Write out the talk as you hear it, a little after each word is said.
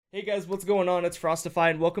Hey guys, what's going on? It's Frostify,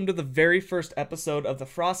 and welcome to the very first episode of the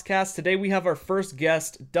Frostcast. Today we have our first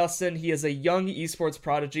guest, Dustn. He is a young esports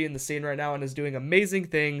prodigy in the scene right now and is doing amazing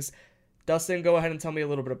things. Dustn, go ahead and tell me a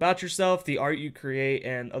little bit about yourself, the art you create,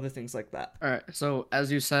 and other things like that. All right. So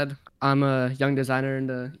as you said, I'm a young designer in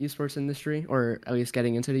the esports industry, or at least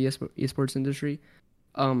getting into the esports industry.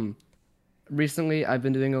 Um, Recently I've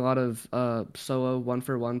been doing a lot of solo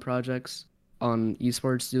one-for-one projects on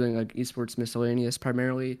esports, doing like esports miscellaneous,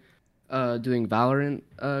 primarily doing Valorant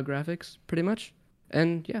graphics, pretty much.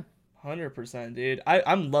 And yeah. 100%, dude.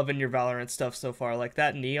 I'm loving your Valorant stuff so far. Like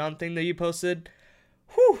that neon thing that you posted,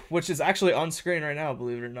 whew, which is actually on screen right now,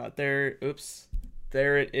 believe it or not. There, oops.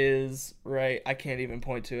 There it is, right. I can't even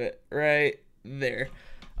point to it. Right there.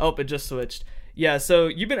 Oh, it just switched. Yeah, so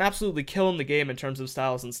you've been absolutely killing the game in terms of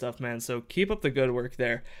styles and stuff, man. So keep up the good work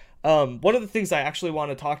there. One of the things I actually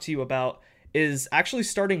want to talk to you about is actually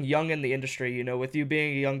starting young in the industry. You know, with you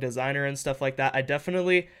being a young designer and stuff like that, I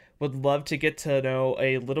definitely would love to get to know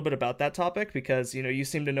a little bit about that topic because, you know, you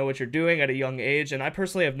seem to know what you're doing at a young age, and I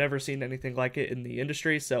personally have never seen anything like it in the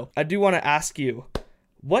industry. So I do want to ask you,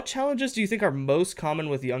 what challenges do you think are most common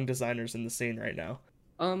with young designers in the scene right now?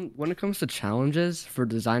 When it comes to challenges for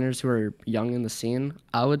designers who are young in the scene,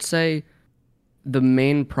 I would say the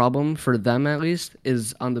main problem for them, at least,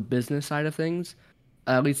 is on the business side of things.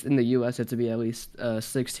 At least in the US, you have to be at least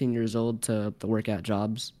 16 years old to work at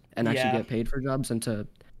jobs and actually Yeah, get paid for jobs, and it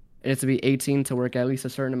has to be 18 to work at least a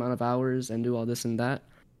certain amount of hours and do all this and that.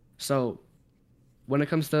 So when it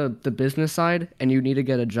comes to the business side and you need to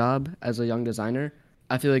get a job as a young designer,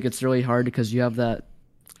 I feel like it's really hard because you have that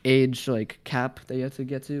age like cap that you have to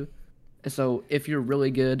get to. And so if you're really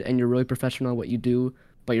good and you're really professional at what you do,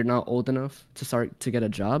 but you're not old enough to start to get a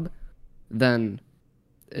job, then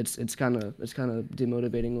it's kind of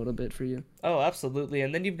demotivating a little bit for you. oh, absolutely.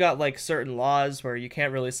 And then you've got like certain laws where you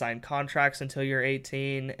can't really sign contracts until you're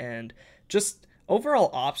 18 and just overall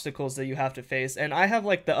obstacles that you have to face. And I have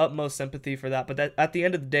like the utmost sympathy for that, but that at the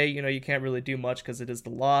end of the day, you know, you can't really do much because it is the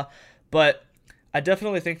law. But I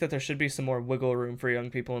definitely think that there should be some more wiggle room for young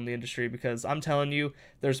people in the industry because I'm telling you,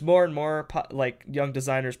 there's more and more like young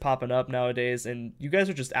designers popping up nowadays, and you guys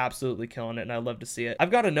are just absolutely killing it, and I love to see it.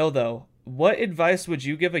 I've got to know though, what advice would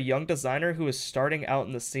you give a young designer who is starting out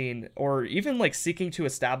in the scene, or even like seeking to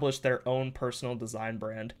establish their own personal design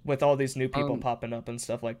brand with all these new people Um, popping up and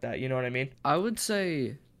stuff like that? You know what I mean? I would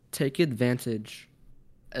say take advantage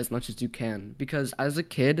as much as you can because as a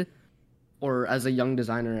kid or as a young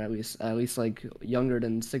designer, at least like younger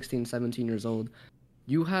than 16, 17 years old,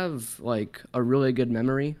 you have like a really good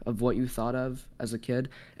memory of what you thought of as a kid.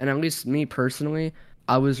 And at least me personally,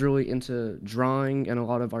 I was really into drawing and a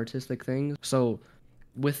lot of artistic things. So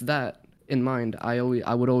with that in mind, I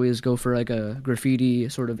would always go for like a graffiti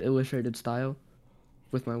sort of illustrated style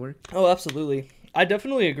with my work. Oh, absolutely. I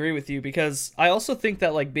definitely agree with you because I also think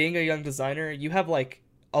that like being a young designer, you have like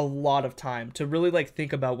a lot of time to really like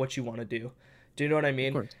think about what you want to do. Do you know what I Of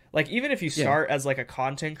mean? course. Like even if you Yeah. start as like a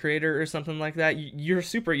content creator or something like that, you're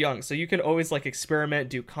super young, so you can always like experiment,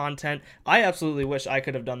 do content. I absolutely wish I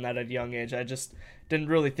could have done that at a young age. I just didn't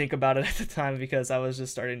really think about it at the time because I was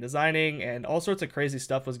just starting designing and all sorts of crazy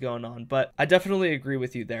stuff was going on. But I definitely agree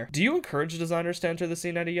with you there. Do you encourage designers to enter the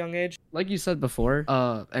scene at a young age? Like you said before,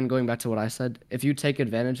 and going back to what I said, if you take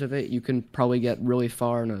advantage of it, you can probably get really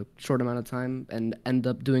far in a short amount of time and end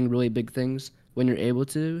up doing really big things when you're able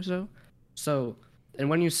to do so. So, and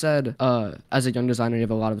when you said, as a young designer, you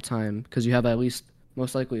have a lot of time because you have at least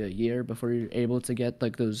most likely a year before you're able to get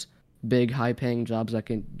like those big, high-paying jobs that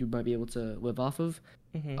can you might be able to live off of.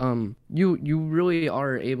 Mm-hmm. You really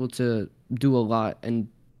are able to do a lot in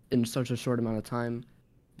such a short amount of time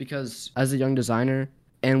because as a young designer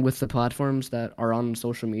and with the platforms that are on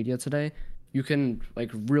social media today, you can like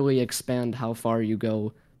really expand how far you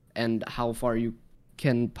go and how far you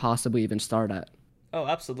can possibly even start at. Oh,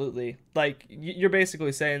 absolutely. Like you're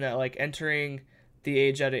basically saying that like entering the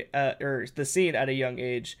age at a or the scene at a young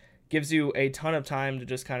age gives you a ton of time to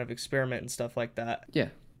just kind of experiment and stuff like that. Yeah,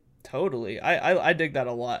 Totally. I dig that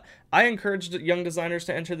a lot. I encourage young designers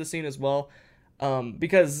to enter the scene as well,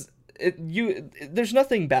 because there's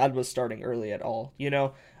nothing bad with starting early at all. You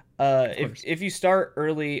know, of if course. if you start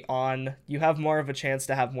early on, you have more of a chance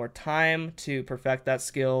to have more time to perfect that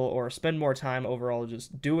skill or spend more time overall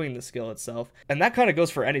just doing the skill itself. And that kind of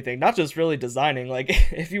goes for anything, not just really designing. Like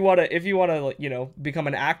if you want to like, you know, become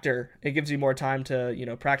an actor, it gives you more time to, you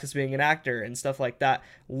know, practice being an actor and stuff like that.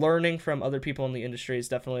 Learning from other people in the industry is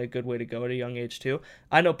definitely a good way to go at a young age too.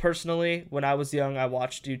 I know personally, when I was young, I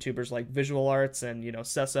watched YouTubers like Visual Arts and, you know,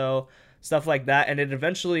 Sesso, stuff like that. And it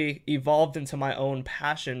eventually evolved into my own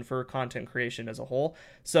passion for content creation as a whole.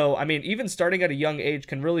 So, I mean, even starting at a young age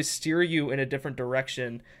can really steer you in a different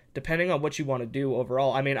direction depending on what you want to do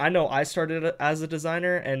overall. I mean, I know I started as a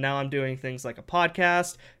designer and now I'm doing things like a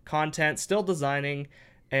podcast, content, still designing,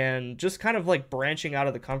 and just kind of like branching out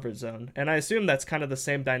of the comfort zone. And I assume that's kind of the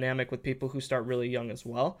same dynamic with people who start really young as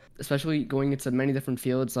well. Especially going into many different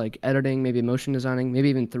fields like editing, maybe motion designing, maybe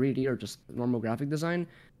even 3D or just normal graphic design.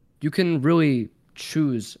 You can really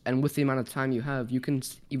choose, and with the amount of time you have, you can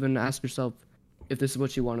even ask yourself if this is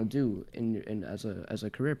what you want to do in as a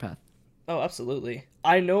career path. Oh, absolutely.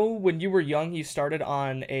 I know when you were young, you started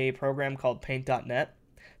on a program called Paint.net.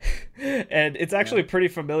 And it's Yeah. actually pretty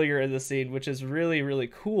familiar in the scene, which is really, really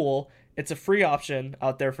cool. It's a free option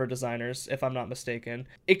out there for designers, if I'm not mistaken.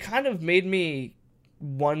 It kind of made me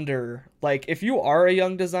wonder, like, if you are a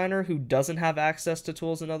young designer who doesn't have access to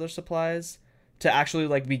tools and other supplies to actually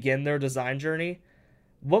like begin their design journey,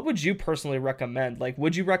 what would you personally recommend? Like,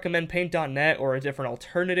 would you recommend Paint.net or a different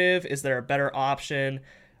alternative? Is there a better option?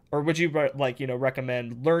 Or would you like,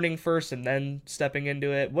 recommend learning first and then stepping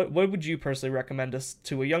into it? What would you personally recommend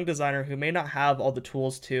to a young designer who may not have all the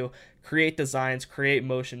tools to create designs, create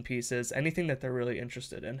motion pieces, anything that they're really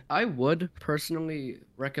interested in? I would personally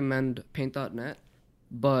recommend Paint.net,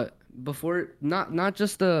 but before not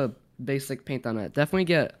just the basic Paint.net. Definitely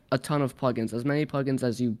get a ton of plugins, as many plugins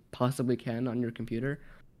as you possibly can on your computer,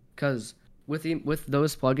 because with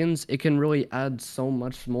those plugins, it can really add so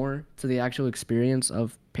much more to the actual experience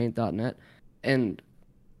of Paint.net. And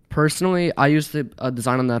personally, I used to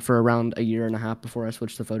design on that for around a year and a half before I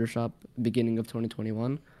switched to Photoshop, beginning of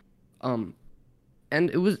 2021. Um, and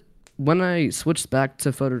it was when I switched back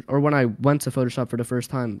to when I went to Photoshop for the first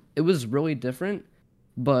time, it was really different.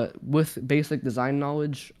 But with basic design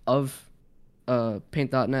knowledge of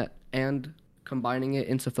Paint.net and combining it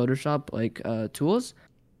into Photoshop tools,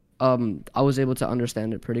 I was able to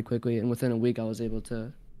understand it pretty quickly, and within a week, I was able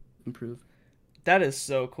to improve. That is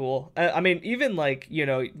so cool. I mean, even like,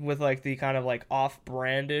 with like the kind of like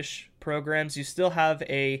off-brandish programs, you still have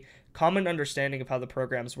a common understanding of how the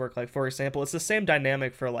programs work. Like, for example, it's the same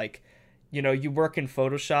dynamic for like, you work in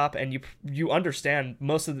Photoshop and you understand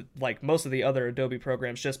most of the other Adobe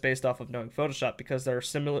programs just based off of knowing Photoshop because they're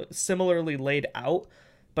similarly laid out,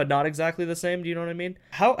 but not exactly the same. Do you know what I mean?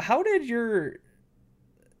 How did your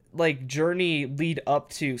like journey lead up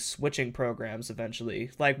to switching programs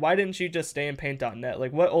eventually? Like, why didn't you just stay in Paint.net?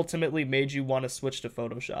 Like, what ultimately made you want to switch to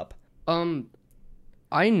Photoshop? Um,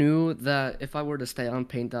 I knew that if I were to stay on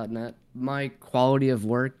Paint.net, my quality of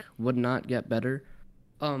work would not get better.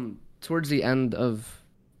 Towards the end of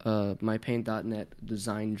my Paint.net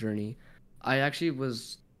design journey, I actually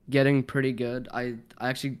was getting pretty good. I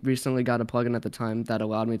actually recently got a plugin at the time that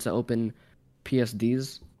allowed me to open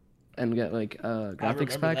PSDs and get I graphics remember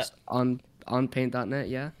that. packs on Paint.net.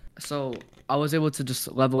 Yeah, so I was able to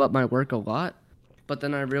just level up my work a lot. But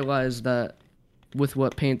then I realized that with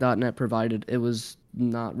what Paint.net provided, it was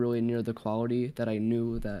not really near the quality that I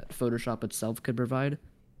knew that Photoshop itself could provide.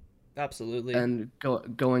 Absolutely. And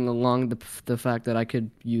going along the fact that I could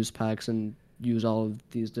use packs and use all of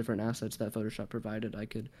these different assets that Photoshop provided, I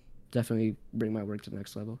could definitely bring my work to the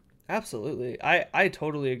next level. Absolutely. I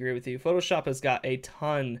totally agree with you. Photoshop has got a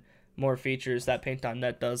ton more features that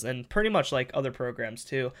Paint.net does, and pretty much like other programs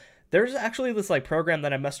too. There's actually this like program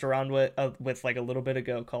that I messed around with like a little bit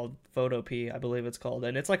ago called Photopea, I believe it's called,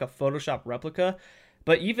 and it's like a Photoshop replica.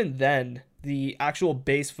 But even then, the actual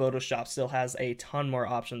base Photoshop still has a ton more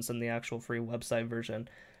options than the actual free website version,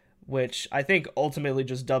 which I think ultimately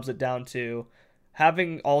just dubs it down to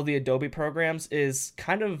having all the Adobe programs is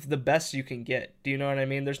kind of the best you can get. Do you know what I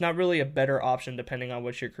mean? There's not really a better option depending on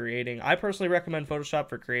what you're creating. I personally recommend Photoshop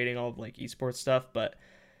for creating all of like esports stuff, but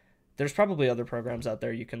there's probably other programs out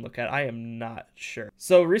there you can look at. I am not sure.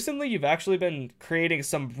 So recently you've actually been creating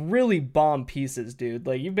some really bomb pieces, dude.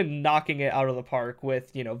 Like you've been knocking it out of the park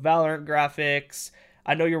with, Valorant graphics.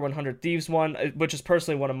 I know your 100 Thieves one, which is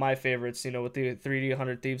personally one of my favorites, with the 3D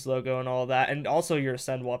 100 Thieves logo and all that. And also your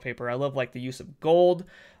Ascend wallpaper. I love like the use of gold,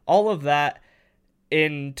 all of that.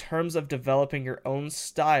 In terms of developing your own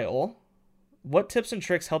style, what tips and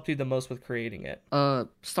tricks helped you the most with creating it?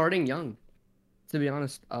 Starting young, to be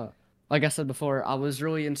honest. Like I said before, I was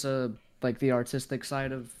really into like the artistic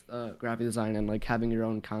side of graphic design and like having your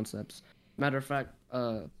own concepts. Matter of fact,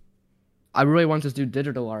 I really wanted to do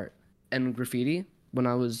digital art and graffiti when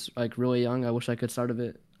I was like really young. I wish I could started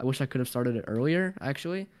it. I wish I could have started it earlier,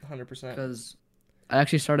 actually, 100%. because I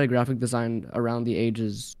actually started graphic design around the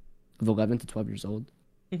ages of 11 to 12 years old.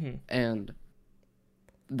 Mm-hmm. And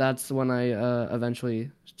that's when I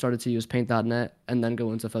eventually started to use Paint.net and then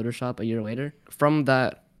go into Photoshop a year later. From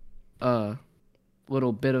that uh,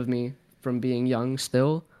 little bit of me from being young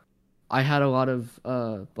still, I had a lot of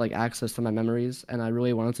like access to my memories, and I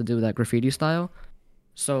really wanted to do that graffiti style.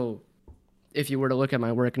 So if you were to look at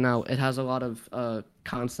my work now, it has a lot of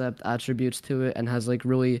concept attributes to it and has like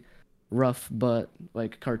really rough but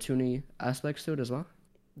like cartoony aspects to it as well.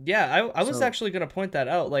 Yeah, I was So actually going to point that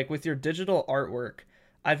out. Like with your digital artwork,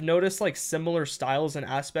 I've noticed like similar styles and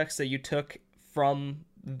aspects that you took from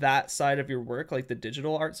that side of your work, like the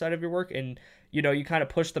digital art side of your work. And, you know, you kind of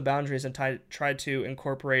push the boundaries and try to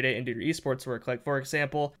incorporate it into your esports work. Like, for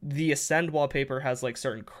example, the Ascend wallpaper has like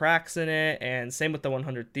certain cracks in it. And same with the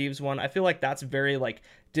 100 Thieves one. I feel like that's very like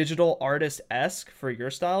digital artist esque for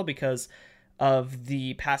your style because of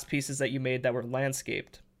the past pieces that you made that were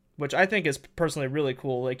landscaped, which I think is personally really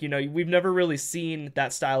cool. Like, you know, we've never really seen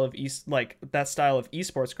that style of that style of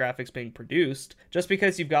esports graphics being produced just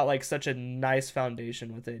because you've got like such a nice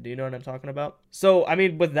foundation with it. Do you know what I'm talking about? So, I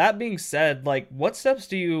mean, with that being said, like what steps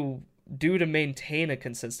do you do to maintain a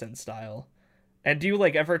consistent style? And do you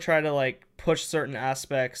like ever try to like push certain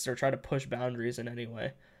aspects or try to push boundaries in any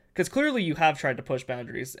way? Because clearly you have tried to push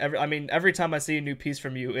boundaries. I mean, every time I see a new piece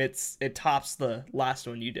from you, it tops the last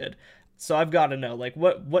one you did. So I've got to know, like,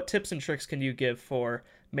 what tips and tricks can you give for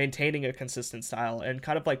maintaining a consistent style and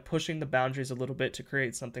kind of like pushing the boundaries a little bit to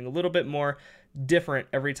create something a little bit more different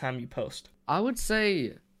every time you post? I would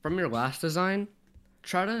say from your last design,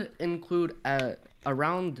 try to include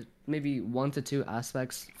around maybe 1 to 2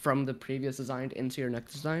 aspects from the previous design into your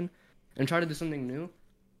next design, and try to do something new,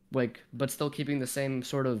 like but still keeping the same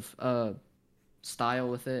sort of style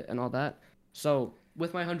with it and all that. So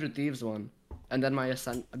with my 100 Thieves one, and then my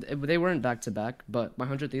Ascent, they weren't back to back, but my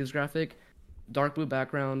 100 Thieves graphic, dark blue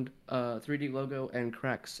background, 3D logo and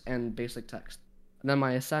cracks and basic text. And then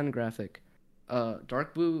my Ascend graphic,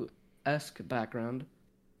 dark blue esque background,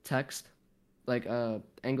 text, like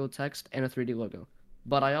angled text and a 3D logo.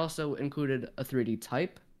 But I also included a 3D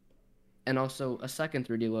type and also a second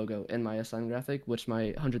 3D logo in my Ascend graphic, which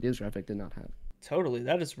my 100 Thieves graphic did not have. Totally.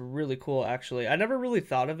 That is really cool, actually. I never really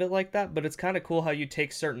thought of it like that, but it's kind of cool how you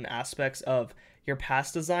take certain aspects of your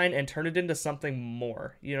past design and turn it into something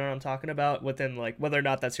more. You know what I'm talking about? Within, like, whether or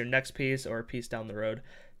not that's your next piece or a piece down the road.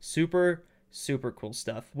 Super, super cool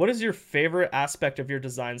stuff. What is your favorite aspect of your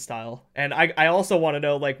design style? And I also want to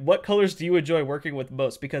know, like, what colors do you enjoy working with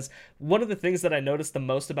most? Because one of the things that I noticed the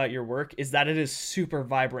most about your work is that it is super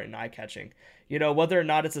vibrant and eye-catching. You know, whether or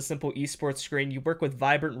not it's a simple esports screen, you work with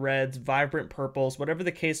vibrant reds, vibrant purples, whatever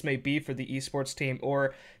the case may be for the esports team,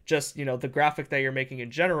 or just, you know, the graphic that you're making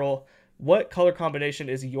in general. What color combination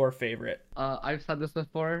is your favorite? I've said this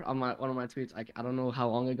before on my one of my tweets. I don't know how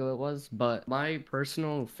long ago it was, but my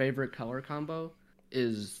personal favorite color combo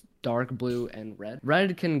is dark blue and red.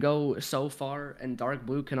 Red can go so far, and dark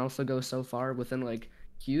blue can also go so far within like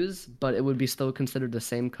hues, but it would be still considered the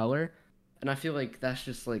same color. And I feel like that's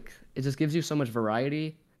just like it just gives you so much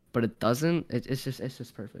variety, but it doesn't. It's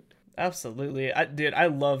just perfect. Absolutely. Dude, I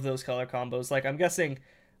love those color combos. Like, I'm guessing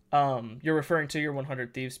you're referring to your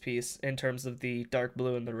 100 Thieves piece in terms of the dark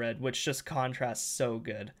blue and the red, which just contrasts so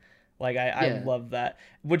good. Like, I Yeah, love that.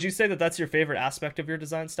 Would you say that that's your favorite aspect of your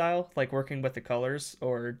design style, like working with the colors,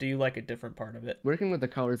 or do you like a different part of it? working with the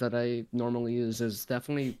colors that I normally use is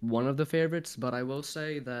definitely one of the favorites, but I will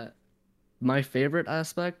say that my favorite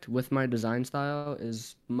aspect with my design style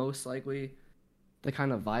is most likely the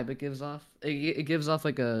kind of vibe it gives off. It gives off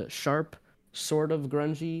like a sharp, sort of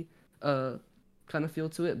grungy uh, kind of feel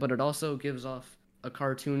to it, but it also gives off a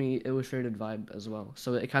cartoony, illustrated vibe as well.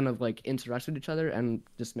 So it kind of like interacts with each other and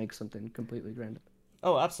just makes something completely random.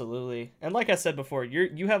 Oh, absolutely. And like I said before,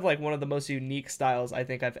 you have like one of the most unique styles I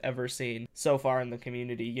think I've ever seen so far in the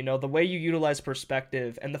community. You know, the way you utilize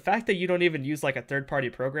perspective and the fact that you don't even use like a third-party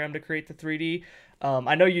program to create the 3D.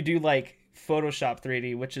 I know you do like Photoshop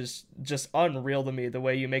 3D, which is just unreal to me the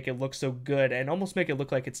way you make it look so good and almost make it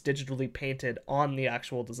look like it's digitally painted on the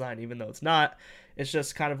actual design, even though it's not. It's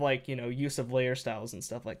just kind of like, you know, use of layer styles and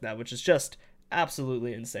stuff like that, which is just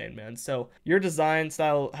absolutely insane, man. So your design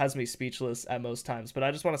style has me speechless at most times, but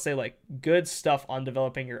I just want to say like good stuff on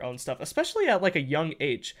developing your own stuff, especially at like a young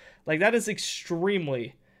age. Like that is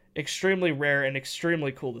extremely rare and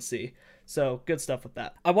extremely cool to see. So good stuff with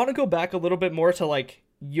that. I want to go back a little bit more to like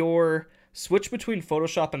your switch between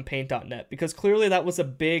Photoshop and Paint.net because clearly that was a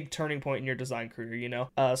big turning point in your design career, you know?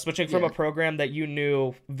 Switching from a Yeah. program that you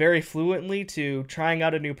knew very fluently to trying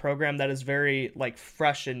out a new program that is very like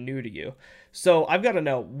fresh and new to you. So I've got to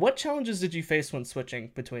know, what challenges did you face when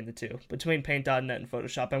switching between the two, between Paint.net and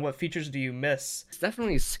Photoshop, and what features do you miss? It's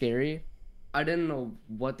definitely scary I didn't know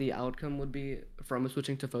what the outcome would be from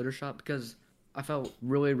switching to Photoshop because I felt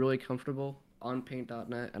really, really comfortable on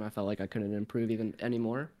Paint.net and I felt like I couldn't improve even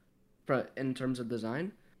anymore for in terms of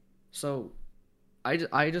design. So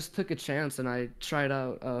I just took a chance and I tried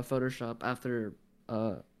out Photoshop after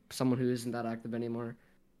uh, someone who isn't that active anymore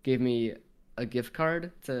gave me a gift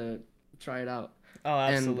card to try it out. Oh,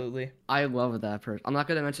 And absolutely. I love that person. I'm not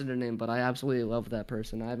gonna mention their name, but I absolutely love that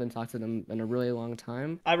person. I haven't talked to them in a really long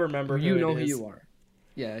time. I remember who You it know who is. you are.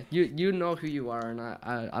 Yeah, you know who you are, and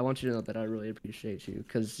I want you to know that I really appreciate you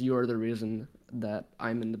because you are the reason that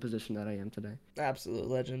I'm in the position that I am today. Absolute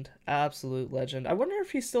legend. Absolute legend. I wonder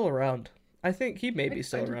if he's still around. I think he may be I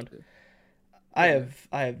still do around. too. I Yeah, have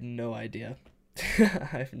I have no idea. I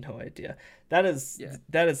have no idea. That is yeah.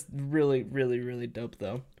 that is really really really dope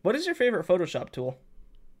though. What is your favorite Photoshop tool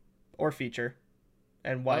or feature,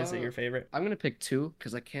 and why is it Uh, your favorite? I'm gonna pick two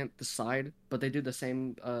because I can't decide, but they do the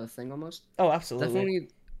same thing almost. Oh, absolutely. Definitely,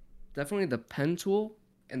 definitely the pen tool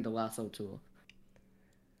and the lasso tool.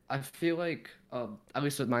 I feel like, at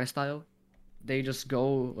least with my style, they just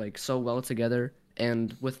go like so well together.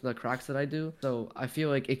 And with the cracks that I do, so I feel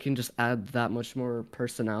like it can just add that much more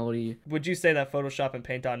personality. Would you say that Photoshop and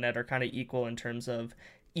Paint.net are kind of equal in terms of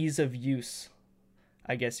ease of use?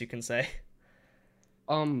 I guess you can say.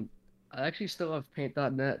 Um, I actually still have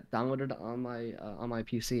Paint.net downloaded on my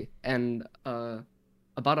PC, and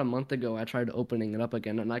about a month ago I tried opening it up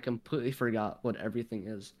again, and I completely forgot what everything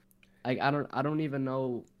is. I don't even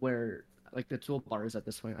know where like the toolbar is at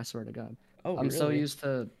this point. I swear to God, Oh, I'm so really? used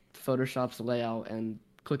to Photoshop's layout and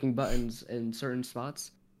clicking buttons in certain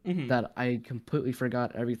spots Hmm. that I completely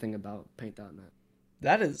forgot everything about Paint.net.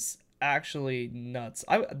 That is actually nuts.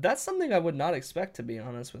 I That's something I would not expect, to be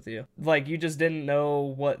honest with you. Like, you just didn't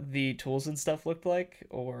know what the tools and stuff looked like,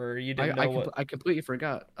 or you didn't know what. I completely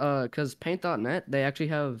forgot. Because Paint.net, they actually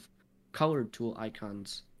have colored tool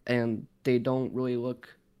icons, and they don't really look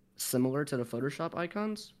similar to the Photoshop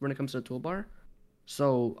icons when it comes to the toolbar.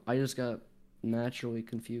 So I just got naturally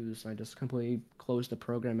confused. I just completely closed the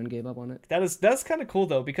program and gave up on it. That's kind of cool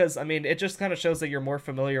though, because I mean, it just kind of shows that you're more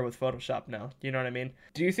familiar with Photoshop now. You know what I mean?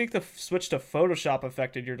 Do you think the switch to Photoshop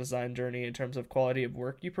affected your design journey in terms of quality of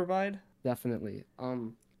work you provide? Definitely.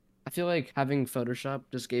 I feel like having Photoshop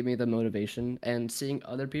just gave me the motivation, and seeing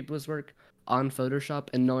other people's work on Photoshop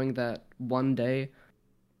and knowing that one day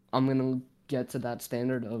I'm gonna get to that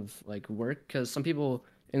standard of like work because some people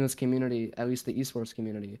in this community, at least the esports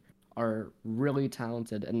community, are really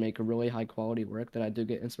talented and make a really high quality work that I do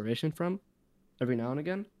get inspiration from every now and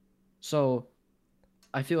again. So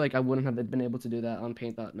I feel like I wouldn't have been able to do that on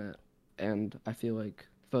Paint.net, and I feel like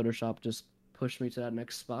Photoshop just pushed me to that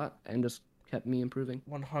next spot and just kept me improving.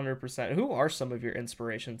 100%. Who are some of your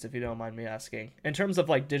inspirations, if you don't mind me asking? In terms of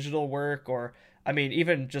like digital work, or, I mean,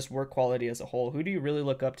 even just work quality as a whole, who do you really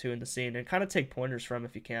look up to in the scene and kind of take pointers from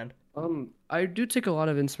if you can? I do take a lot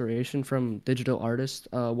of inspiration from digital artists.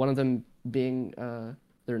 One of them being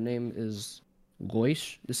their name is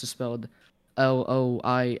Loish. This is spelled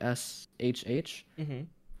Loishh. Hmm.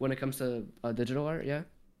 When it comes to digital art, yeah.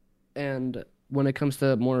 And when it comes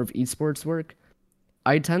to more of esports work,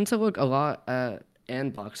 I tend to look a lot at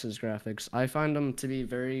Andbox's graphics. I find them to be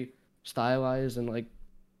very stylized and like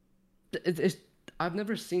it's. I've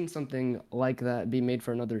never seen something like that be made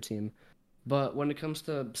for another team. But when it comes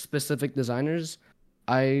to specific designers,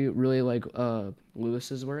 I really like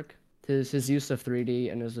Lewis's work. His use of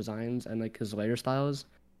 3D and his designs and like his layer styles.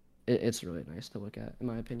 It's really nice to look at, in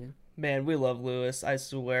my opinion. Man, we love Lewis, I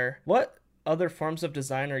swear. What other forms of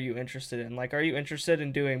design are you interested in? Like, are you interested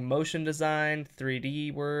in doing motion design,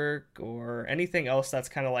 3D work, or anything else that's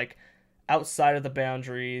kind of like outside of the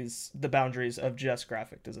boundaries of just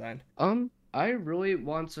graphic design? I really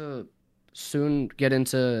want to soon get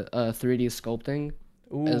into 3D sculpting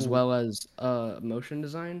as Ooh. well as motion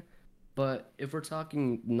design. But if we're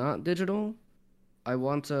talking not digital, I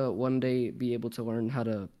want to one day be able to learn how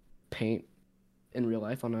to paint in real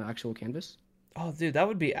life on an actual canvas. Oh, dude, that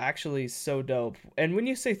would be actually so dope. And when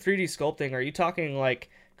you say 3D sculpting, are you talking like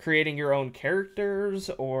creating your own characters,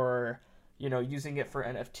 or, using it for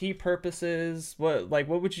NFT purposes? What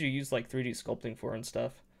would you use like 3D sculpting for and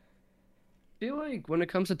stuff? Feel like when it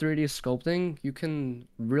comes to 3D sculpting, you can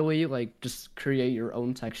really like just create your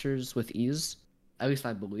own textures with ease. At least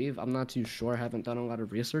I believe. I'm not too sure. I haven't done a lot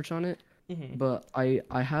of research on it, Hmm. but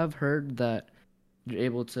I have heard that you're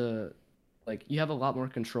able to like you have a lot more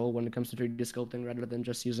control when it comes to 3D sculpting rather than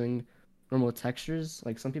just using normal textures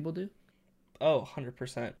like some people do. Oh,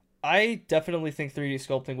 100%. I definitely think 3D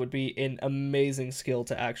sculpting would be an amazing skill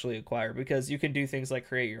to actually acquire because you can do things like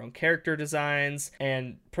create your own character designs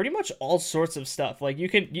and pretty much all sorts of stuff. Like you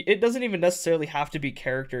can it doesn't even necessarily have to be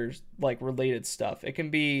characters like related stuff. It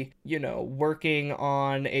can be, working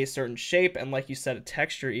on a certain shape and like you said a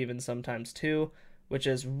texture even sometimes too, which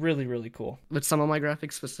is really really cool. With some of my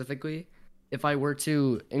graphics specifically, if I were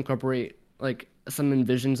to incorporate like some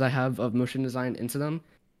envisions I have of motion design into them,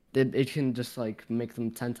 it can just like make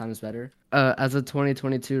them 10 times better. As a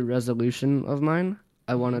 2022 resolution of mine,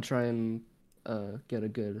 I want to Mhm. try and get a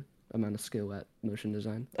good amount of skill at motion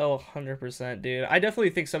design. Oh, 100%, dude. I definitely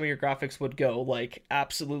think some of your graphics would go like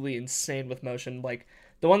absolutely insane with motion. Like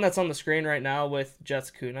the one that's on the screen right now with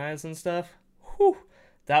Jet's kunais and stuff. Whew,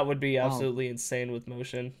 that would be Wow, absolutely insane with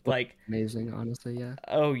motion. look Like, amazing, honestly, yeah.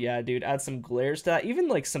 oh yeah, dude, add some glares to that. Even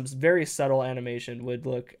like some very subtle animation would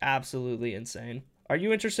look absolutely insane. Are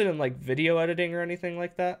you interested in like video editing or anything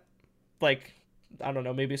like that? Like, I don't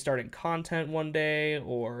know, maybe starting content one day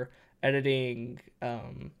or editing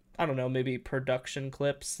I don't know, maybe production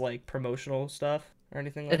clips like promotional stuff or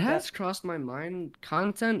anything It like that. has crossed my mind.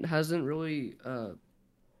 Content hasn't really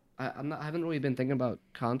I haven't really been thinking about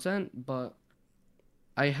content, but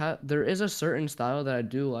there is a certain style that I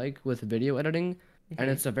do like with video editing, and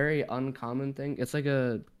Hmm. it's a very uncommon thing. It's like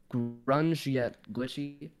a grunge yet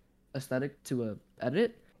glitchy aesthetic to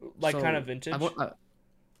edit. Like kind of So vintage.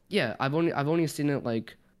 yeah, I've only seen it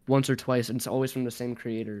like once or twice, and it's always from the same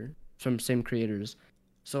creator, from same creators.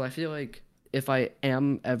 So I feel like if I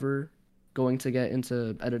am ever going to get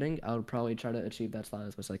into editing, I would probably try to achieve that style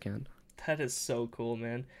as best I can. That is so cool,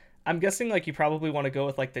 man. I'm guessing like you probably want to go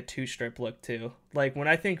with like the two strip look too. Like when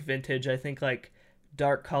I think vintage, I think like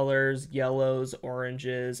dark colors, yellows,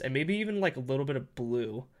 oranges, and maybe even like a little bit of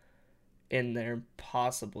blue in there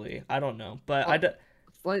possibly. I don't know. But Uh,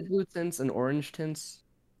 Light blue tints and orange tints,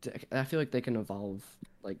 I feel like they can evolve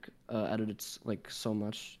like edits like so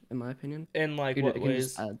much in my opinion. in like what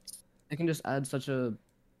ways? It can just add such a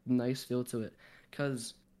nice feel to it.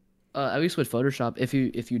 Cause at least with Photoshop, if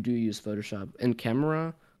you do use Photoshop in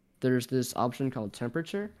camera, there's this option called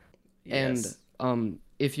temperature, and Yes.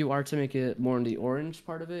 if you are to make it more in the orange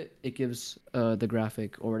part of it, it gives the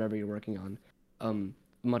graphic or whatever you're working on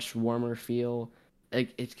much warmer feel.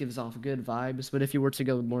 It gives off good vibes. But if you were to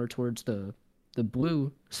go more towards the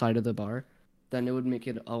blue side of the bar, then it would make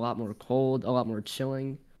it a lot more cold, a lot more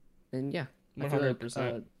chilling. And yeah, I feel like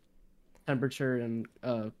 100%. temperature and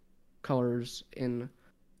colors in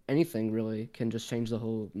anything really can just change the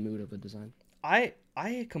whole mood of a design.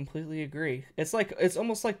 I completely agree. It's like it's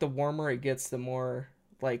almost like the warmer it gets, the more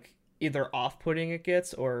like either off-putting it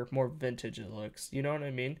gets or more vintage it looks. You know what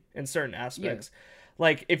I mean? In certain Yeah, aspects.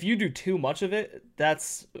 Like if you do too much of it,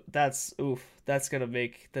 that's oof, that's gonna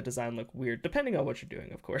make the design look weird, depending on what you're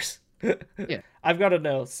doing, of course. yeah. I've got to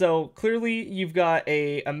know. So clearly, you've got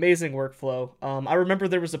a amazing workflow. I remember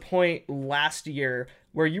there was a point last year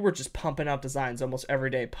where you were just pumping out designs almost every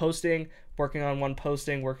day, posting, working on one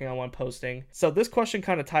posting, working on one posting. So this question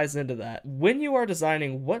kind of ties into that. When you are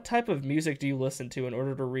designing, what type of music do you listen to in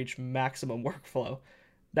order to reach maximum workflow?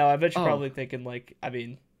 Now, I bet you're Oh, probably thinking like, I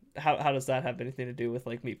mean, how does that have anything to do with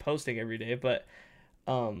like me posting every day? But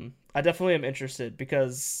I definitely am interested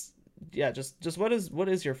because yeah, just what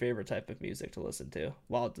is your favorite type of music to listen to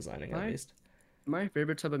while designing at my least? my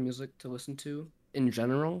favorite type of music to listen to in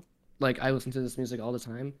general, like I listen to this music all the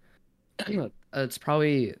time. It's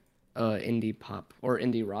probably indie pop or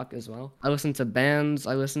indie rock as well. I listen to bands,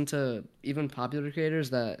 I listen to even popular creators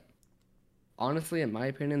that honestly, in my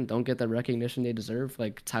opinion, don't get the recognition they deserve.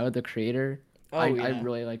 Like Tyler the Creator. Oh I yeah.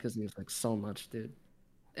 really like his music so much, dude.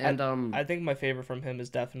 I And I think my favorite from him is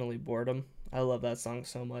definitely Boredom. I love that song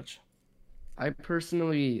so much. I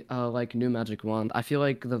personally like New Magic Wand. I feel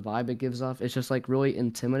like the vibe it gives off is just like really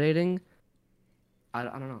intimidating. I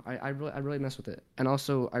don't know. I really mess with it. And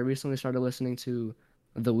also I recently started listening to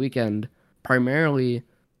The Weeknd, primarily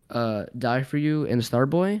Die For You and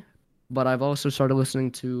Starboy, but I've also started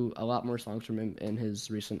listening to a lot more songs from him in his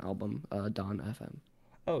recent album, Dawn FM.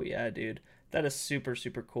 Oh yeah, dude. That is super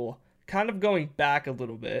super cool. Kind of going back a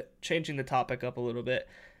little bit, changing the topic up a little bit.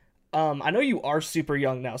 I know you are super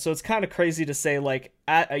young now, so it's kind of crazy to say like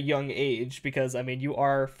at a young age because I mean you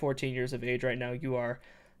are 14 years of age right now. You are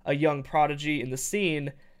a young prodigy in the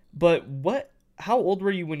scene, but how old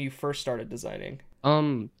were you when you first started designing?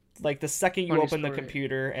 Um, Like the second you Funny open the story.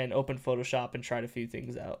 computer and open Photoshop and tried a few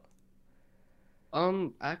things out.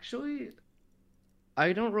 Actually,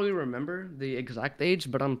 I don't really remember the exact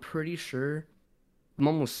age, but I'm pretty sure, I'm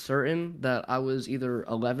almost certain that I was either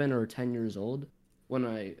 11 or 10 years old when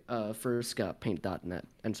I first got Paint.net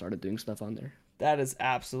and started doing stuff on there. That is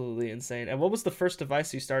absolutely insane. And what was the first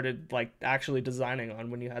device you started like actually designing on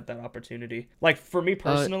when you had that opportunity? Like for me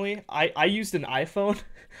Uh, personally, I used an iPhone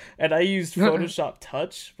and I used Photoshop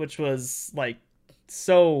Touch, which was like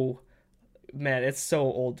so man, it's so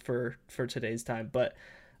old for today's time. But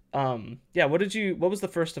yeah, what was the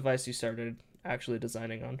first device you started actually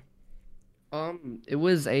designing on? it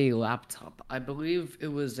was a laptop. I believe it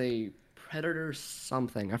was a Predator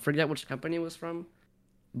something. I forget which company it was from,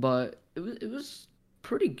 but it was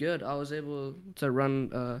pretty good. I was able to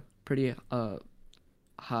run pretty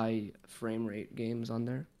high frame rate games on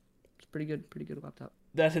there. It's pretty good laptop.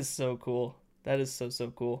 That is so cool. That is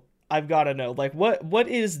so cool. I've got to know, like, what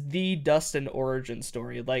is the Dustn origin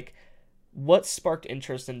story? Like, what sparked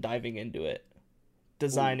interest in diving into it, Ooh.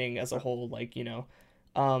 designing as a whole? Like,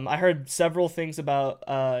 I heard several things about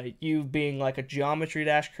you being like a Geometry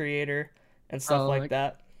Dash creator and stuff like Like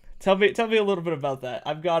that. Tell me a little bit about that.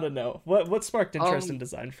 I've got to know what sparked interest in um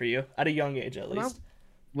design for you at a young age, at when I least.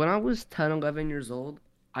 when I was 10, 11 years old,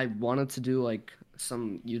 I wanted to do like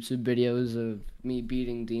some YouTube videos of me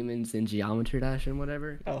beating demons in Geometry Dash and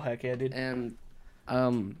whatever. Oh heck yeah, dude. And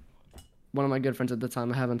um one of my good friends at the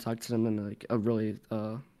time, I haven't talked to him in like a really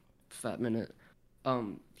fat minute.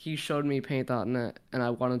 He showed me paint.net and I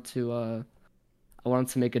wanted to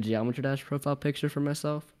make a Geometry Dash profile picture for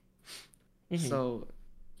myself. Hmm. So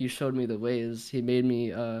he showed me the ways. He made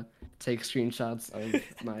me take screenshots of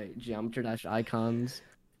my Geometry Dash icons,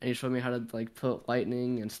 and he showed me how to like put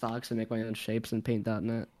lightning and stocks and make my own shapes in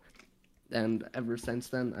paint.net. And ever since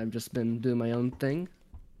then, I've just been doing my own thing,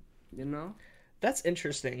 you know? That's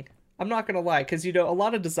interesting. I'm not gonna lie, because a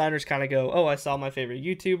lot of designers kind of go, "Oh, I saw my favorite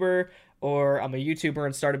YouTuber," or "I'm a YouTuber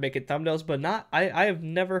and started making thumbnails," but not. I have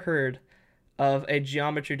never heard of a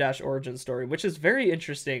Geometry Dash origin story, which is very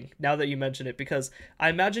interesting now that you mention it, because I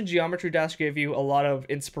imagine Geometry Dash gave you a lot of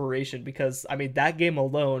inspiration because I mean that game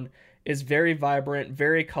alone is very vibrant,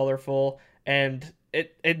 very colorful, and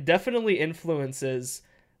it definitely influences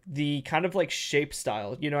the kind of like shape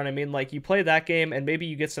style. You know what I mean? Like you play that game and maybe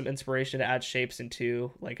you get some inspiration to add shapes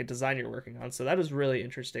into like a design you're working on. So that is really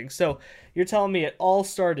interesting. So you're telling me it all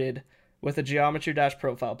started with a Geometry Dash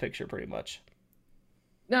profile picture pretty much.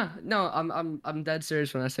 No, no, I'm dead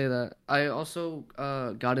serious when I say that. I also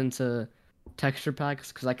got into texture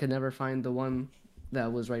packs because I could never find the one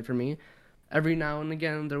that was right for me. Every now and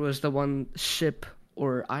again, there was the one ship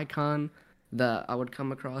or icon that I would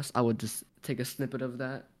come across. I would just take a snippet of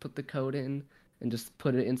that, put the code in, and just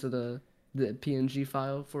put it into the PNG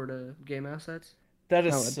file for the game assets. That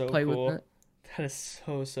is I would so play with cool. it. That is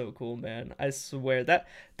so cool, man. I swear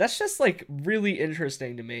that's just like really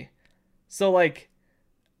interesting to me. So like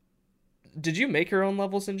did you make your own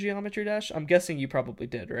levels in Geometry Dash? I'm guessing you probably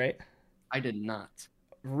did, right? I did not.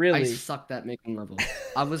 I Really? sucked at making levels.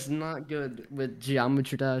 I was not good with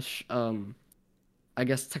Geometry Dash. I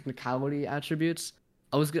guess technicality attributes.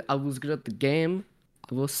 I was good at the game.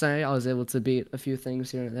 I will say I was able to beat a few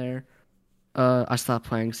things here and there. I stopped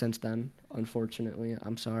playing since then, unfortunately.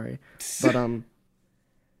 I'm sorry. But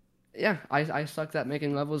yeah, I sucked at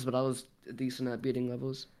making levels, but I was decent at beating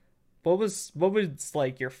levels. What was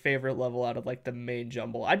like your favorite level out of like the main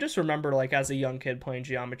jumble? I just remember like as a young kid playing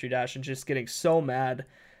Geometry Dash and just getting so mad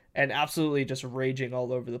and absolutely just raging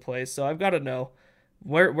all over the place. So I've got to know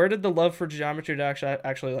where did the love for Geometry Dash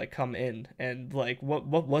actually like come in, and like what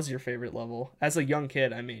was your favorite level as a young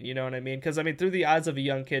kid? I mean, you know what I mean? Because I mean, through the eyes of a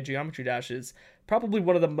young kid, Geometry Dash is probably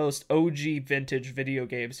one of the most OG vintage video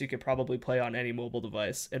games you could probably play on any mobile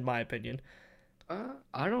device, in my opinion.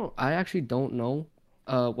 I actually don't know.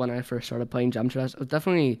 When I first started playing Geometry Dash, I was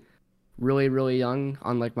definitely really young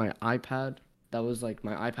on like my iPad. That was like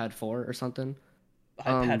my iPad 4 or something.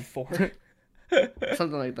 iPad Um, 4.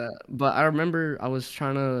 something like that. But I remember I was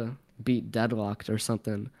trying to beat Deadlocked or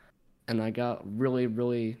something, and I got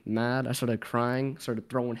really mad. I started crying, started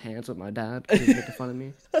throwing hands with my dad because he was making fun of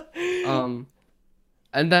me. Um,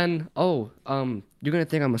 and then you're gonna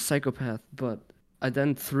think I'm a psychopath, but I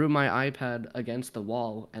then threw my iPad against the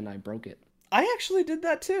wall and I broke it. I actually did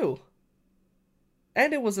that too,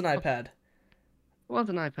 and it was an iPad. It was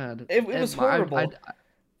an iPad. It was horrible.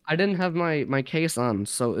 I didn't have my case on,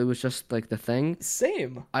 so it was just like the thing.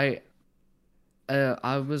 Same. I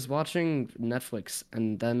I was watching Netflix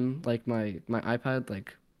and then like my iPad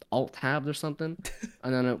like alt tabbed or something,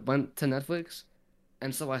 and then it went to Netflix,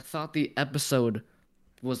 and so I thought the episode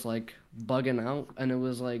was like bugging out, and it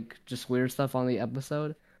was like just weird stuff on the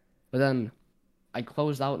episode, but then I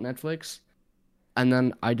closed out Netflix, and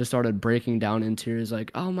then I just started breaking down in tears,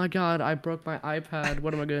 like, oh my God, I broke my iPad.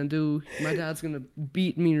 What am I gonna do? My dad's gonna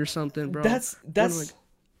beat me or something, bro. That's What am I? that's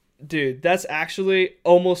Dude, that's actually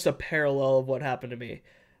almost a parallel of what happened to me.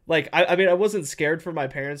 Like, I mean, I wasn't scared for my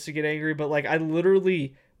parents to get angry, but like, I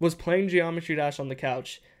literally was playing Geometry Dash on the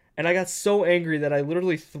couch, and I got so angry that I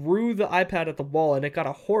literally threw the iPad at the wall, and it got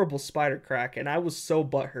a horrible spider crack, and I was so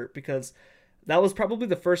butthurt because that was probably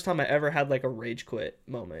the first time I ever had like a rage quit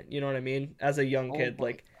moment. You know what I mean? As a young Oh kid, my,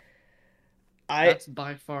 like I that's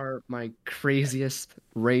by far my craziest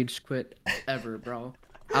rage quit ever, bro.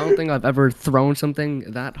 I don't think I've ever thrown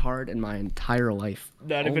something that hard in my entire life.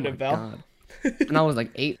 not Oh even a my Val. God. And I was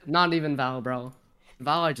like 8, not even Val, bro.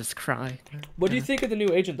 Val, I just cry. What do you think of the new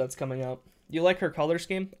agent that's coming out? You like her color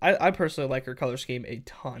scheme? I personally like her color scheme a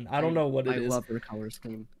ton. I don't I know what it I is. love her color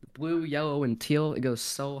scheme. Blue, yellow, and teal. It goes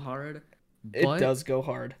so hard. It But does go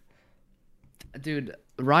hard. dude,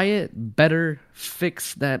 Riot better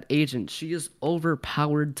fix that agent. She is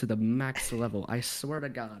overpowered to the max level. I swear to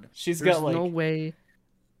God. She's got There's no like way.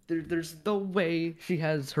 There's no way she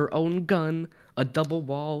has her own gun, a double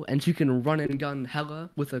wall, and she can run and gun hella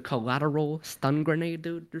with a collateral stun grenade,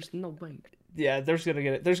 dude. There's no way. yeah, there's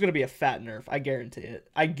gonna be a fat nerf. I guarantee it.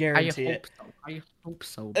 I I guarantee hope it. so. I hope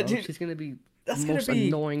so, bro. Dude, She's gonna be the that's gonna most be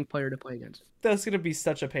annoying player to play against. that's gonna be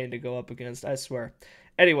such a pain to go up against, I swear.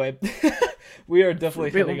 Anyway, we are For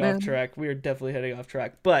definitely real, heading off man. track. We are definitely heading off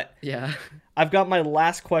track. But Yeah. I've got my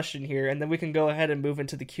last question here, and then we can go ahead and move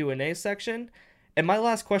into the Q&A section. And my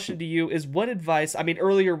last question to you is what advice, I mean,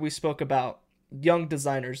 earlier we spoke about young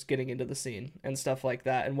designers getting into the scene and stuff like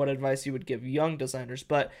that, and what advice you would give young designers.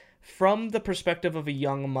 But from the perspective of a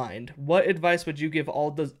young mind, what advice would you give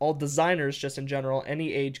all designers, just in general,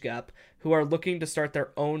 any age gap, who are looking to start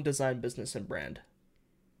their own design business and brand?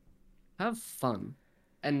 Have fun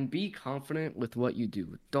and be confident with what you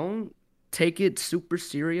do. Don't take it super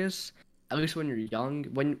serious. At least when you're young,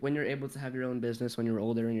 when you're able to have your own business, when you're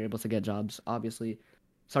older and you're able to get jobs, obviously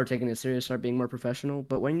start taking it serious, start being more professional.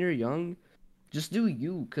 But when you're young, just do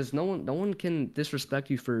you, because no one can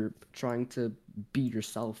disrespect you for trying to be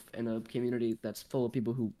yourself in a community that's full of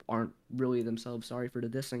people who aren't really themselves. Sorry for the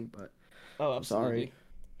dissing, but Oh, I'm sorry.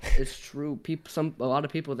 absolutely. It's true. A lot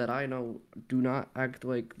of people that I know do not act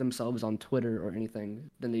like themselves on Twitter or anything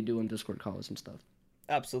than they do in Discord calls and stuff.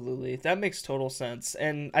 Absolutely. That makes total sense.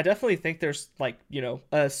 And I definitely think there's like,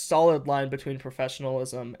 a solid line between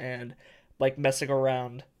professionalism and like messing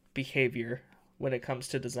around behavior when it comes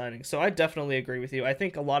to designing. So I definitely agree with you. I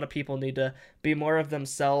think a lot of people need to be more of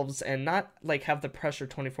themselves and not like have the pressure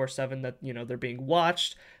 24/7 that, they're being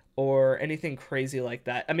watched or anything crazy like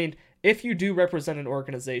that. I mean, if you do represent an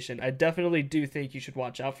organization, I definitely do think you should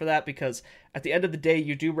watch out for that because at the end of the day,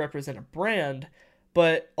 you do represent a brand,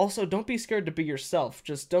 but also don't be scared to be yourself.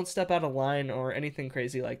 Just don't step out of line or anything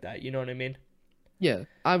crazy like that. You know what I mean? Yeah,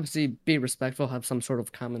 obviously be respectful, have some sort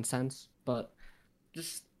of common sense, but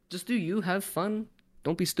just do you, have fun.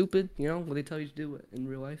 Don't be stupid, what they tell you to do in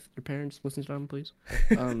real life. Your parents, listen to them, please.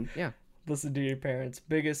 Yeah. Listen to your parents.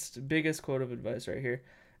 Biggest quote of advice right here.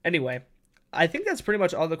 Anyway, I think that's pretty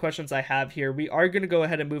much all the questions I have here. We are going to go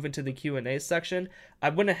ahead and move into the Q&A section. I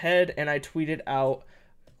went ahead and I tweeted out.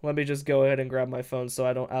 Let me just go ahead and grab my phone so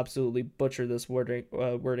I don't absolutely butcher this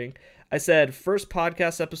wording. I said, first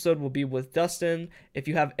podcast episode will be with Dustn. If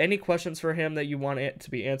you have any questions for him that you want it to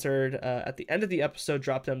be answered at the end of the episode,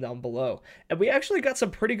 drop them down below. And we actually got some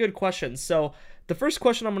pretty good questions. So the first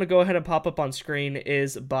question I'm going to go ahead and pop up on screen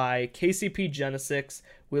is by KCP Genesix.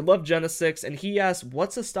 We love Genesix, and he asked,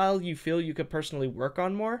 what's a style you feel you could personally work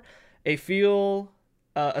on more? A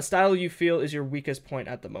style you feel is your weakest point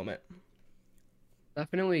at the moment.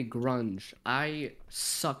 Definitely grunge. I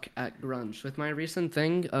suck at grunge. With my recent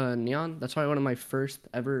thing, Neon, that's probably one of my first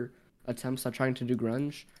ever attempts at trying to do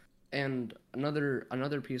grunge. And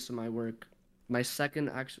another piece of my work, my second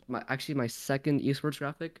esports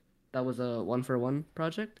graphic, that was a 1-for-1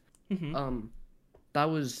 project. Mm-hmm. That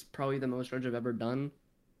was probably the most grunge I've ever done.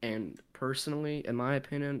 And personally, in my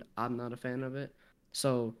opinion, I'm not a fan of it.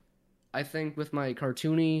 So I think with my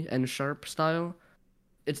cartoony and sharp style,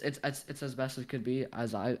 it's as best as it could be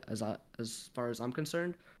as far as I'm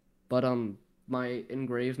concerned. But my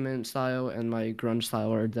engravement style and my grunge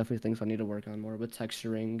style are definitely things I need to work on more with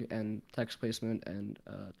texturing and text placement and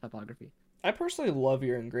typography. I personally love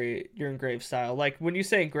your engraved style. Like when you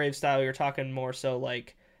say engraved style, you're talking more so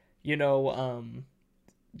like, you know,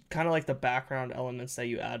 kind of like the background elements that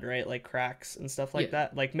you add, right? Like cracks and stuff like Yeah,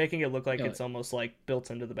 that. Like making it look like yeah, it's almost like built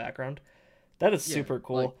into the background. That is yeah. super Like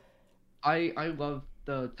cool. I love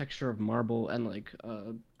the texture of marble and like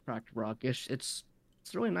cracked rock. It's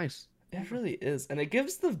really nice. It really is, and it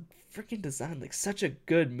gives the freaking design like such a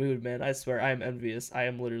good mood, man. I swear, I am envious. I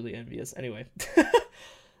am literally envious. Anyway,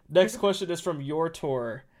 next question is from your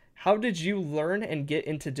tour. How did you learn and get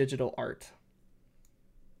into digital art?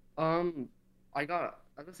 Um,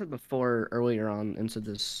 as I said before earlier on into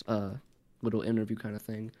this little interview kind of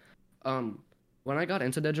thing. Um, when I got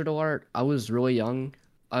into digital art, I was really young.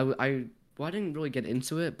 Well, I didn't really get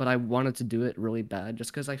into it, but I wanted to do it really bad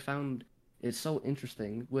just because I found it so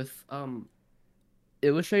interesting with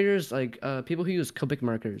illustrators like people who use Copic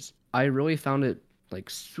markers. I really found it like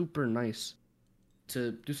super nice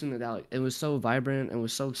to do something like that. Like, it was so vibrant and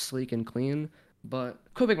was so sleek and clean. But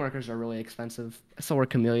Copic markers are really expensive. So are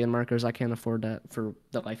chameleon markers. I can't afford that for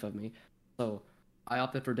the life of me. So I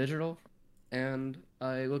opted for digital, and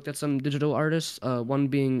I looked at some digital artists. One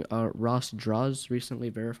being Ross Draws, recently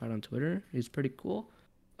verified on Twitter. He's pretty cool.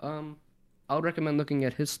 Um, I would recommend looking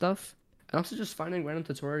at his stuff, and also just finding random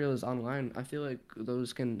tutorials online. I feel like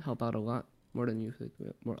those can help out a lot more than you think,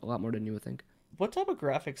 a lot more than you would think. What type of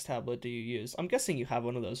graphics tablet do you use? I'm guessing you have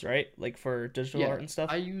one of those, right? Like for digital Yeah, art and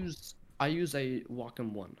stuff. I use a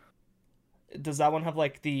Wacom one. Does that one have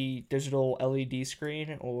like the digital LED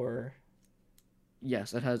screen or?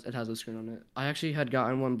 Yes, it has a screen on it. I actually had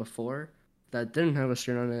gotten one before that didn't have a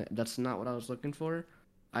screen on it. That's not what I was looking for.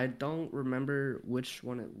 I don't remember which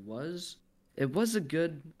one it was. It was a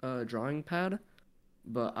good drawing pad,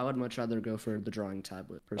 but I would much rather go for the drawing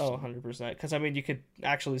tablet Oh, personally. 100%. Because I mean, you could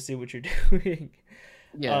actually see what you're doing.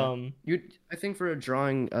 Yeah, Um, I think for a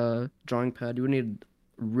drawing pad, you would need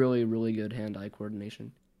really good hand-eye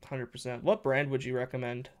coordination. 100%. What brand would you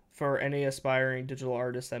recommend for any aspiring digital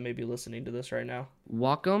artist that may be listening to this right now?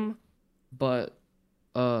 Wacom, but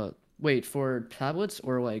wait, for tablets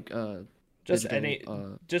or like Just digital any,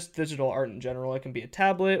 just digital art in general. It can be a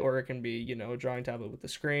tablet or it can be, a drawing tablet with the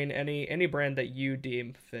screen. Any brand that you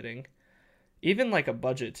deem fitting. Even like a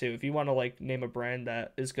budget too. If you want to like name a brand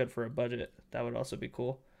that is good for a budget, that would also be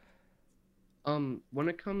cool. when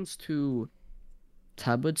it comes to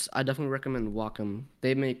tablets, I definitely recommend Wacom.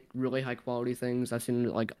 They make really high quality things. I've seen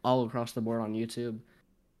it like all across the board on YouTube.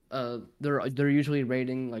 They're usually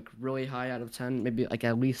rating like really high out of 10, maybe like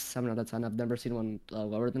at least 7 out of 10. I've never seen one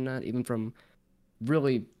lower than that, even from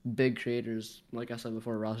really big creators. Like I said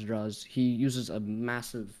before, Ross Draws. He uses a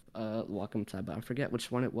massive Wacom tablet. I forget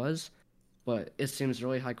which one it was, but it seems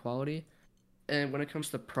really high quality. And when it comes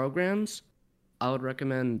to programs, I would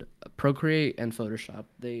recommend Procreate and Photoshop.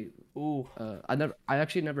 Ooh, I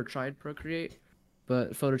actually never tried Procreate,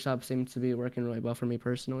 but Photoshop seems to be working really well for me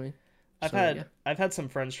personally. I've So yeah, had I've had some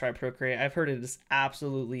friends try Procreate. I've heard it is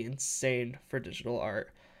absolutely insane for digital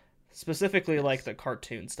art, specifically like yes, the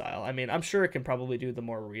cartoon style. I mean, I'm sure it can probably do the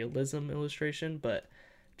more realism illustration, but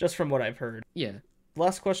just from what I've heard. yeah.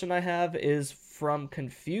 Last question I have is from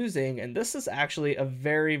Confusing, and this is actually a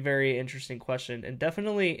very, very interesting question and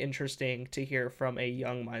definitely interesting to hear from a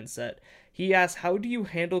young mindset. He asks, how do you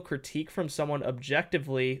handle critique from someone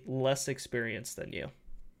objectively less experienced than you?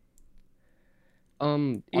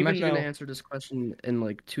 I'm Even actually gonna though, answer this question in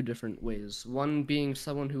like two different ways. One being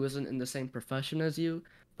someone who isn't in the same profession as you,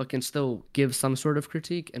 but can still give some sort of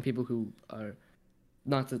critique, and people who are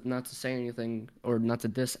not to say anything or not to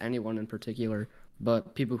diss anyone in particular,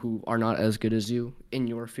 but people who are not as good as you in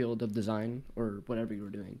your field of design or whatever you're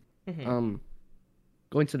doing. mhm, Um,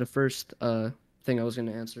 Going to the first thing I was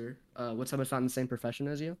gonna answer, what someone's not in the same profession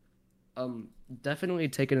as you, um, definitely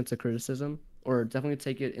take it into criticism or definitely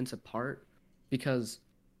take it into part because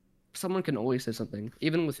someone can always say something.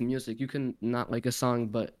 Even with music, you can not like a song,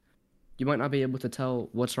 but you might not be able to tell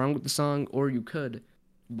what's wrong with the song, or you could.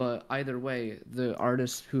 But either way, the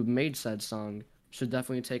artist who made said song should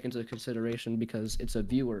definitely take into consideration because it's a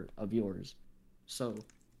viewer of yours. So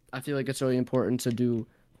I feel like it's really important to do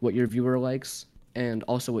what your viewer likes and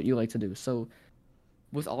also what you like to do. So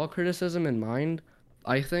with all criticism in mind,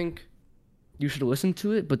 I think you should listen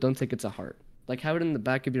to it, but don't take it to heart. Like have it in the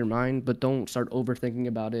back of your mind, but don't start overthinking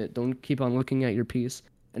about it. Don't keep on looking at your piece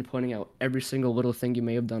and pointing out every single little thing you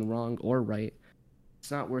may have done wrong or right.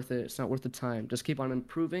 It's not worth it. It's not worth the time. Just keep on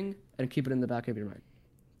improving and keep it in the back of your mind.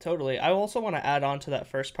 totally. I also want to add on to that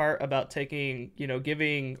first part about taking,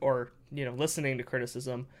 giving or, listening to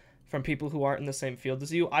criticism from people who aren't in the same field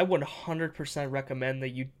as you. I would 100% recommend that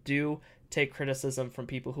you do take criticism from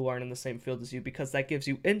people who aren't in the same field as you because that gives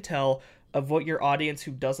you intel of what your audience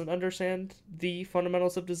who doesn't understand the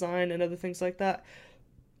fundamentals of design and other things like that,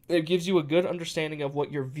 it gives you a good understanding of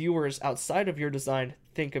what your viewers outside of your design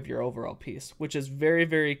think of your overall piece, which is very,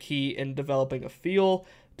 very key in developing a feel,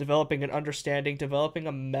 developing an understanding, developing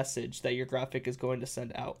a message that your graphic is going to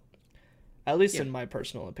send out. At least Yeah, in my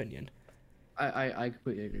personal opinion. I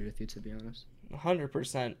completely agree with you, to be honest.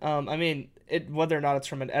 100%. I mean, whether or not it's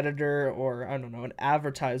from an editor or I don't know, an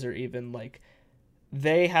advertiser even like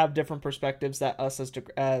they have different perspectives that us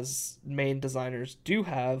as main designers do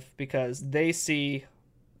have, because they see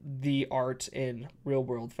the art in real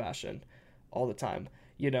world fashion all the time.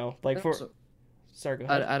 You know, like for So, sorry, go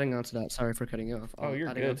ahead. adding on to that, sorry for cutting you off. Oh, you're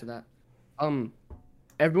Adding on good. to that, um,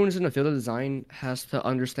 everyone who's in the field of design has to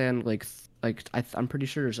understand I'm pretty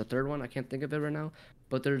sure there's a third one. I can't think of it right now,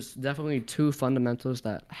 but there's definitely two fundamentals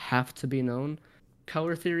that have to be known: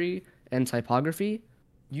 color theory and typography.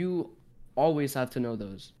 You always have to know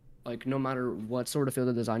those. Like no matter what sort of field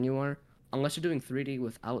of design you are, unless you're doing 3D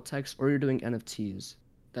without text or you're doing NFTs,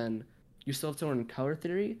 then you still have to learn color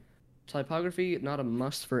theory. Typography, not a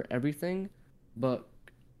must for everything, but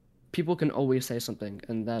people can always say something,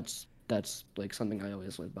 and that's like something I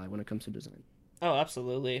always live by when it comes to design. Oh,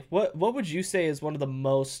 absolutely. What would you say is one of the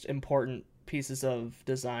most important pieces of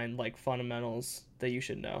design, like fundamentals that you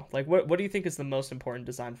should know? Like what do you think is the most important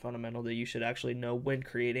design fundamental that you should actually know when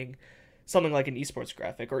creating something like an esports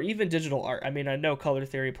graphic or even digital art? I mean, I know color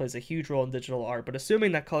theory plays a huge role in digital art, but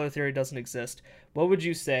assuming that color theory doesn't exist, what would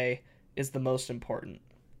you say is the most important?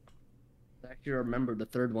 I actually remember the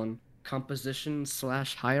third one, composition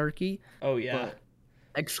slash hierarchy, Oh yeah. but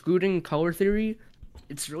excluding color theory,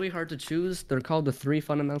 it's really hard to choose. They're called the three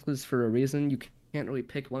fundamentals for a reason. You can't really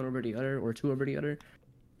pick one over the other or two over the other.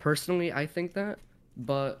 Personally, I think that,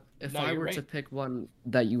 but if No, I you're were to right. pick one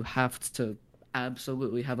that you have to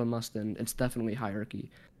absolutely have a must in, it's definitely hierarchy.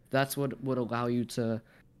 That's what would allow you to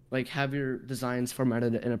like have your designs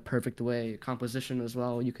formatted in a perfect way. Composition as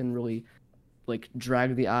well. You can really like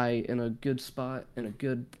drag the eye in a good spot in a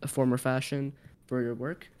good form or fashion for your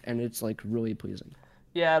work, and it's like really pleasing.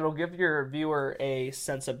 Yeah, it'll give your viewer a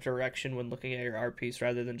sense of direction when looking at your art piece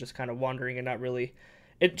rather than just kind of wandering and not really.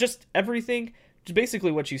 It just everything. Just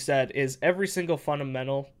basically, what you said is every single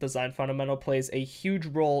fundamental design fundamental plays a huge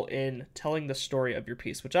role in telling the story of your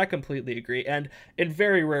piece, which I completely agree. And in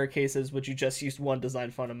very rare cases, would you just use one design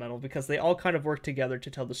fundamental because they all kind of work together to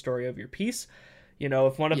tell the story of your piece. You know,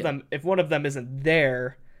 Yeah. if one of them isn't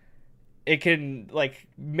there, it can like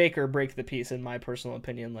make or break the piece in my personal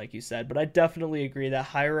opinion, like you said. But I definitely agree that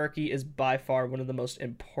hierarchy is by far one of the most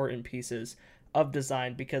important pieces of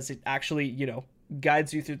design because it actually, you know,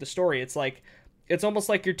 guides you through the story. It's almost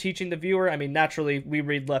like you're teaching the viewer. I mean, naturally we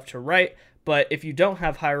read left to right, but if you don't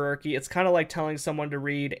have hierarchy, it's kind of like telling someone to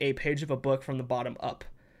read a page of a book from the bottom up.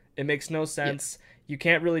 It makes no Yeah. sense. You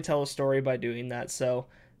can't really tell a story by doing that. So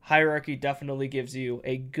hierarchy definitely gives you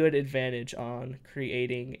a good advantage on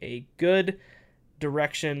creating a good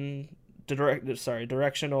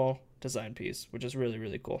directional design piece, which is really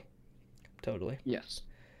really cool. Totally. Yes.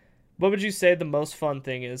 What would you say the most fun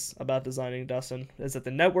thing is about designing, Dustin? Is it the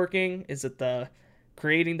networking? Is it the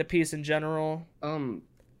creating the piece in general? Um,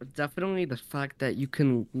 Definitely the fact that you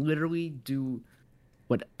can literally do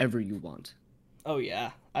whatever you want. Oh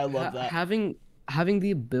yeah, I love that. Having the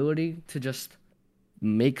ability to just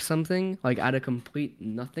make something like out of complete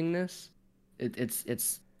nothingness,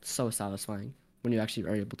 it's so satisfying when you actually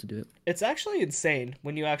are able to do it. It's actually insane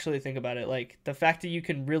when you actually think about it, like the fact that you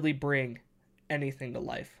can really bring anything to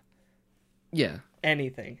life. Yeah.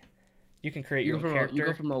 Anything. You can create your own You go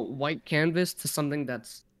character. from a white canvas to something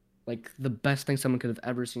that's like the best thing someone could have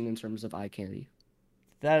ever seen in terms of eye candy.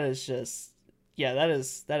 That is just, yeah, that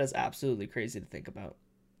is absolutely crazy to think about.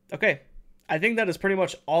 Okay, I think that is pretty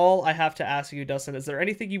much all I have to ask you, Dustin. Is there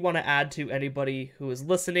anything you want to add to anybody who is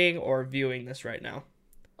listening or viewing this right now?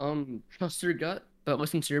 Trust your gut, but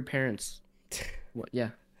listen to your parents. What? Yeah,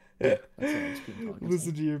 yeah. That's all I can say.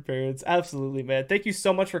 Listen to your parents. Absolutely, man. Thank you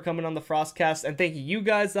so much for coming on the Frostcast. And thank you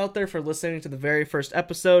guys out there for listening to the very first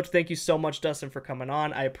episode. Thank you so much, Dustin, for coming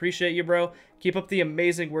on. I appreciate you, bro. Keep up the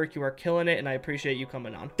amazing work. You are killing it, and I appreciate you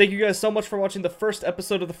coming on. Thank you guys so much for watching the first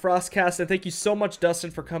episode of the Frostcast, and thank you so much,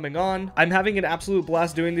 Dustin, for coming on. I'm having an absolute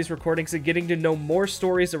blast doing these recordings and getting to know more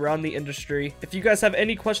stories around the industry. If you guys have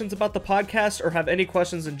any questions about the podcast or have any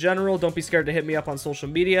questions in general, don't be scared to hit me up on social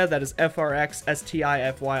media. That is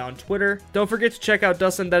FRXSTIFY on Twitter. Don't forget to check out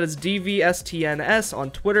Dustin. That is DVSTNS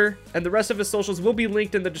on Twitter. And the rest of his socials will be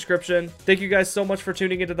linked in the description. Thank you guys so much for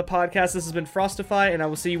tuning into the podcast. This has been Frostify, and I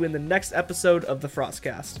will see you in the next episode of the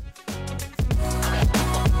Frostcast.